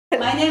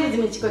My name is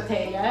Michiko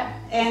Taylor,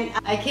 and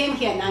I came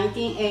here in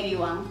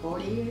 1981,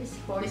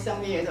 40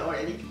 some years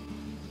already,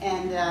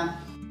 and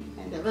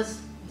it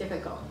was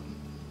difficult.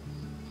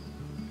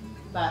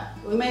 But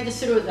we made it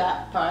through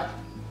that part,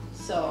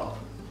 so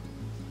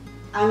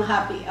I'm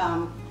happy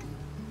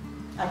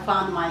I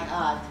found my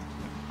art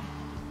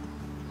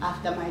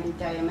after my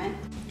retirement.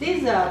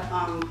 These are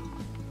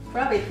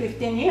probably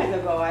 15 years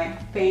ago I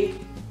paint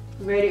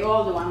very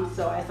old ones,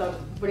 so I thought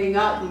bring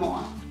out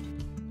more.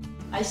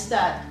 I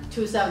started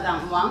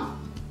 2001,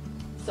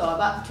 so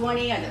about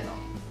 20 years ago.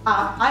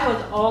 I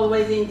was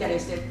always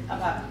interested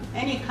about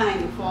any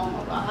kind of form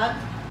of art.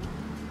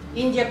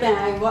 In Japan,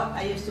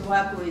 I used to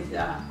work with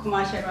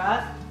commercial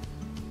art,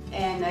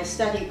 and I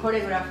studied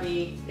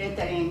choreography,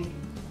 lettering,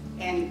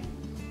 and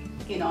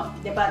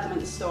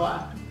department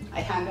store.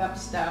 I hang up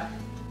stuff.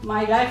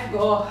 My life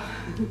got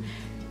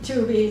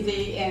too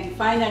busy, and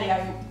finally,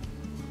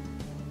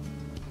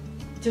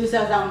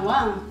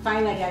 2001,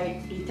 finally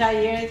I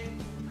retired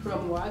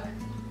from work,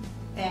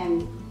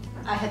 and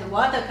I had a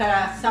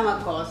watercolor summer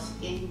course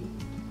in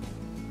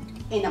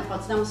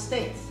Potsdam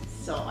State.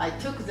 So I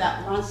took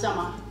that one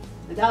summer.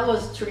 That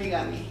was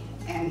trigger me,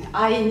 and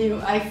I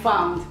knew I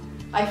found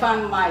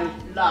my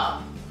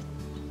love.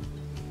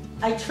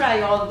 I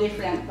try all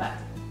different, but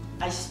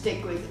I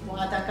stick with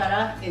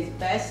watercolor is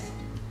best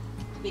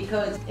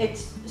because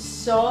it's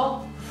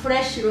so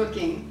fresh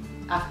looking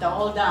after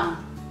all done,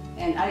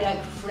 and I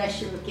like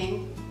fresh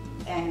looking,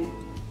 and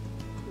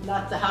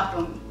lots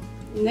happen.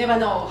 Never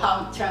know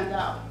how it turned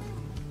out.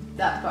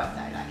 That part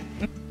I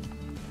like.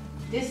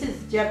 This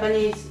is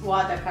Japanese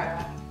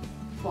watercolor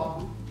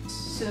form,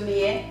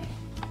 Sumie,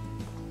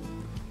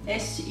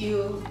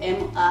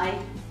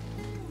 S-U-M-I-E.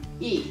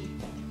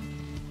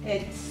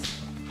 It's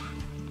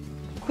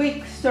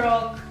quick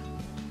stroke,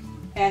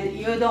 and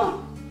you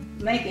don't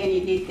make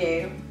any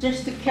detail.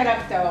 Just the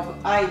character of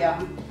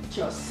item,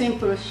 just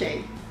simple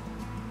shape.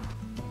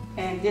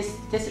 And this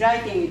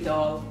writing is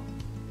all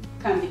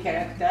kanji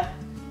character.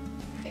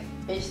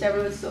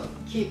 Vegetables, so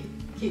keep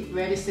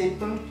very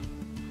simple.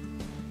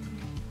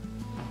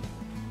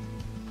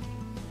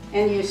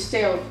 And you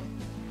still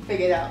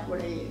figure out what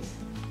it is.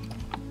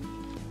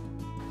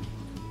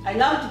 I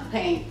love to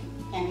paint,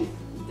 and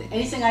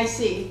anything I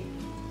see,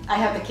 I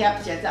have to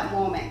capture that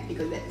moment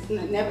because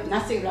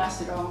nothing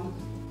lasts long.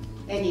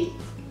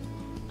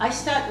 I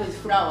start with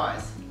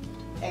flowers,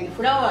 and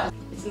flowers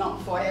is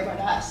not forever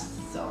last,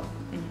 so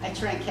I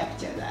try and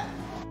capture that.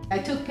 I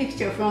took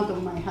picture in front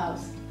of my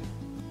house.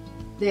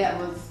 There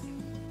was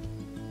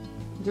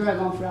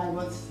dragonfly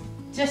was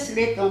just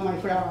lit on my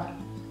flower.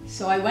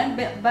 So I went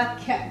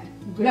back,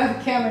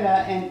 grabbed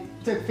camera and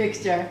took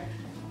picture,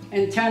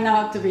 and turned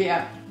out to be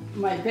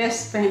my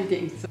best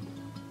painting. So,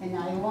 and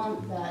I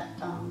want that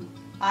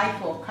eye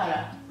for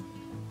color.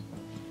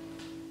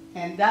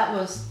 And that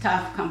was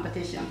tough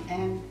competition,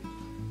 and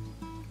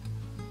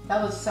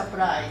that was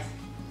surprise.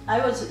 I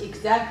was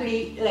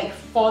exactly like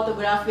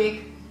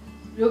photographic,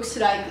 looks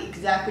like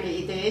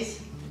exactly it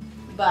is,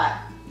 but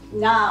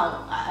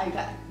now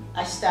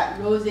I start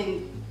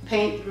losing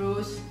paint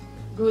rules,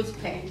 loose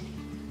paint,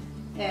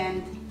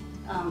 and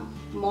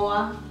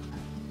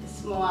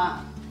it's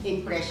more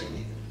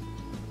impressionism.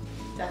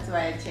 That's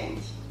why I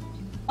changed.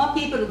 More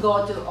people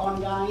go to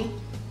online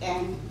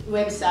and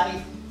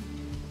website,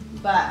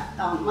 but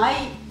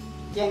my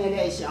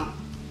generation,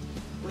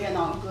 we are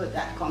not good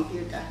at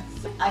computer.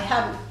 So I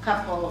have a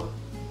couple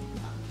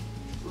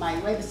my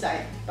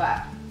website,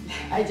 but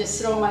I just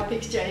throw my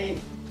picture in.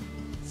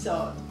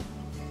 So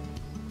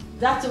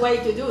that's the way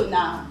to do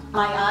now.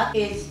 My art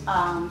is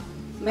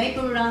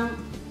Maple Run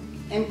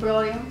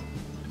Emporium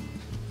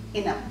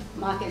in a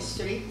Market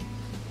Street,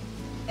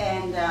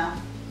 and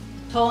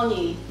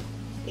Tony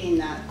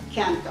in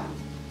Canton.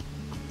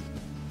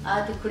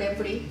 Art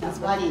Crepri,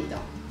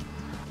 Wellington.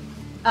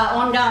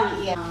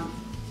 Online, yeah.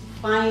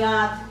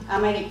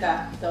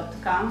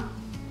 fineartamerica.com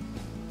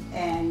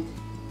and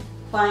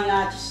Fine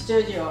Art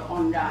Studio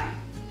online.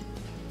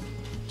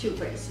 2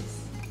 places.